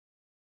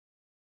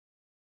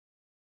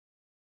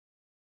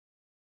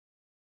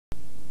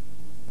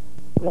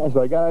As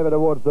they go over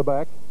towards the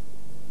back.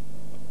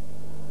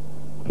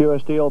 Pure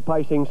Steel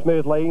pacing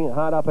smoothly,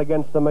 hard up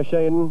against the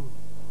machine.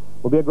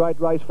 Will be a great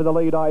race for the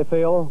lead, I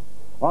feel.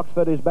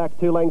 Oxford is back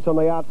 2 lengths on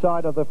the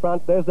outside of the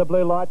front. There's the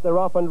blue light. They're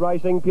off and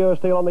racing. Pure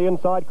Steel on the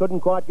inside. Couldn't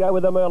quite go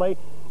with them early.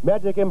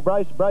 Magic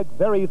Embrace broke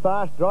very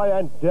fast.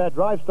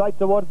 Drive straight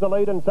towards the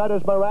lead, and so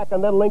does Marac,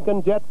 and then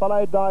Lincoln Jet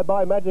followed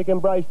by Magic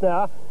Embrace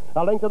now.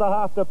 A length and a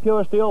half to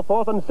Pure Steel.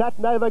 Fourth, and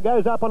Satinover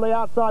goes up on the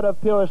outside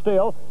of Pure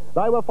Steel.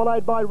 They were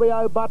followed by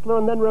Rio Butler,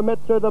 and then Remit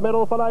through the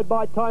middle, followed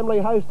by Timely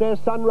Hostess,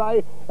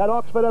 Sunray, and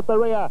Oxford at the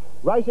rear.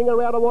 Racing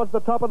around towards the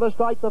top of the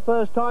straight the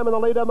first time, and the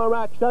leader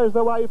Marac shows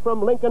the way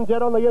from Lincoln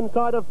Jet on the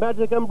inside of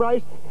Magic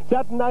Embrace.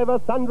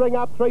 Satinover thundering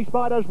up 3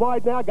 spiders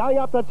wide now, going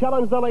up to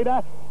challenge the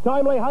leader.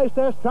 Timely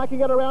Hostess tracking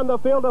it around the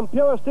field, and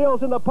Pure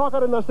Steel's in the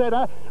pocket in the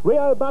centre.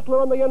 Rio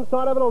Butler on the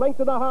inside of it, a length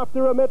and a half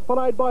to Remit,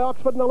 followed by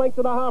Oxford, and a length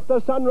and a half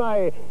to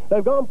Sunray.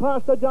 They've gone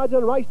past the judge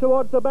and raced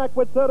towards the back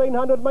with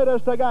 1,300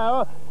 metres to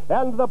go.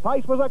 And the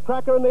pace was a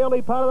cracker in the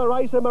early part of the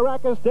race, and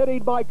Marac is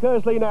steadied by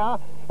Kersley now.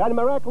 And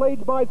Marac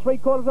leads by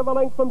 3/4 of a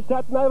length from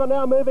Satinover,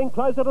 now moving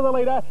closer to the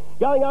leader,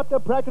 going up to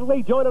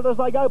practically join it as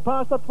they go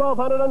past the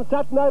 1,200, and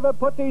Satinover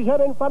puts his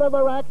head in front of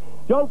Marac.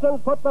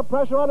 Johnson's put the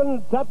pressure on,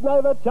 and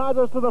Satinover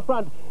charges to the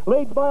front.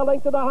 Leads by a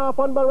length and a half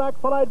on Marac,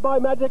 followed by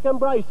Magic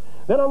Embrace.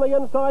 Then on the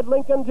inside,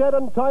 Lincoln Jet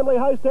and Timely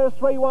Hostess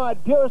 3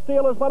 wide. Pure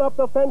Steel has run up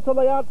the fence on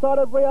the outside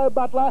of Rio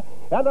Butler,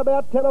 and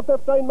about 10 or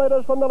 15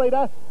 metres from the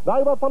leader.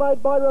 They were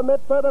followed by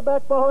Remit further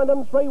back behind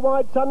them, 3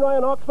 wide. Sunray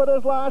and Oxford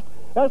is last.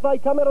 As they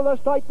come into the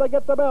straight, they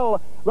get the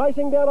bell.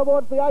 Racing down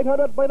towards the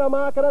 800-metre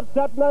mark, and it's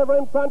Satinover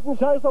in front and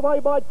shows the way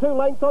by 2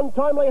 lengths on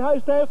Timely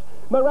Hostess.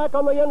 Marac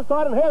on the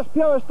inside, and here's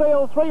Pure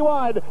Steel 3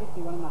 wide.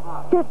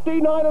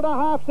 59 and a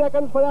half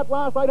seconds for that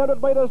last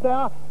 800 metres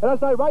now. And as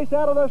they race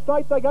out of the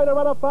straight, they're going to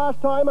run a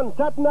fast time, and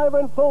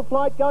Satinover in full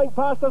flight going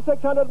past the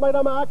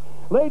 600-metre mark.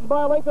 Leads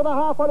by a length and a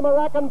half on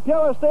Marac, and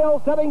Pure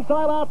Steel setting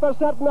sail after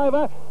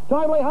Satinover.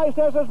 Timely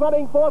Hostess is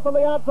running fourth on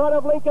the outside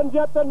of Lincoln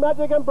Jet, and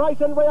Magic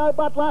Embrace and Rio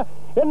Butler.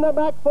 In the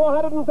back,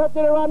 450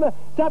 to run.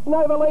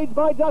 Satinover leads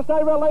by just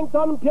over a length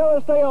on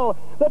Pure Steel.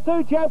 The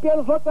 2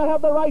 champions look to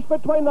have the race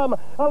between them.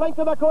 A length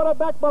and a quarter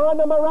back behind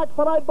them, Marac,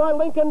 followed by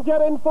Lincoln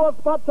Jet in 4th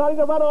spot, starting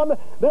to run on.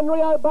 Then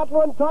Rio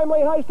Butler and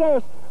Timely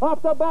Hostess.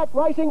 Off the back,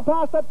 racing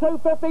past the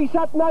 250,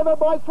 Satinover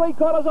by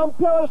 3/4 on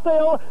Pure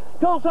Steel.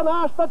 Coulson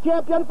asked the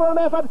champion for an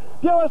effort.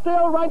 Pure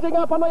Steel ranging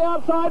up on the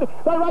outside.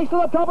 They race to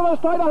the top of the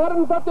straight,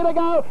 150 to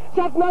go.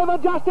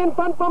 Satinover just in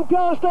front from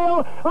Pure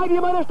Steel. 80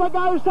 metres to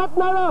go.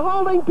 Satinover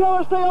holding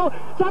Pure Steel.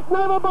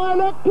 Satinover by a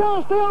neck.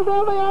 Pure Steel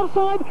down the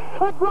outside.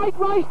 A great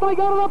race. They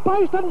go to the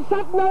post, and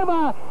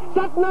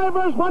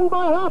Satinover has won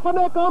by half a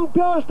neck on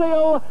Pure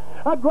Steel.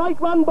 A great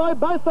run by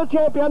both the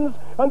champions,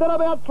 and then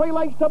about 3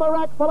 lengths to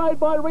Marac, followed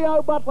by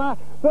Rio Butler.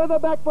 Further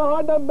back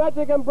behind them,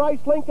 Magic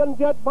Embrace, Lincoln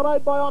Jet,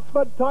 followed by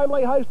Oxford,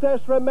 Timely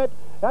Hostess, Remit,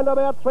 and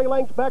about 3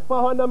 lengths back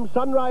behind them,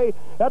 Sunray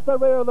at the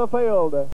rear of the field.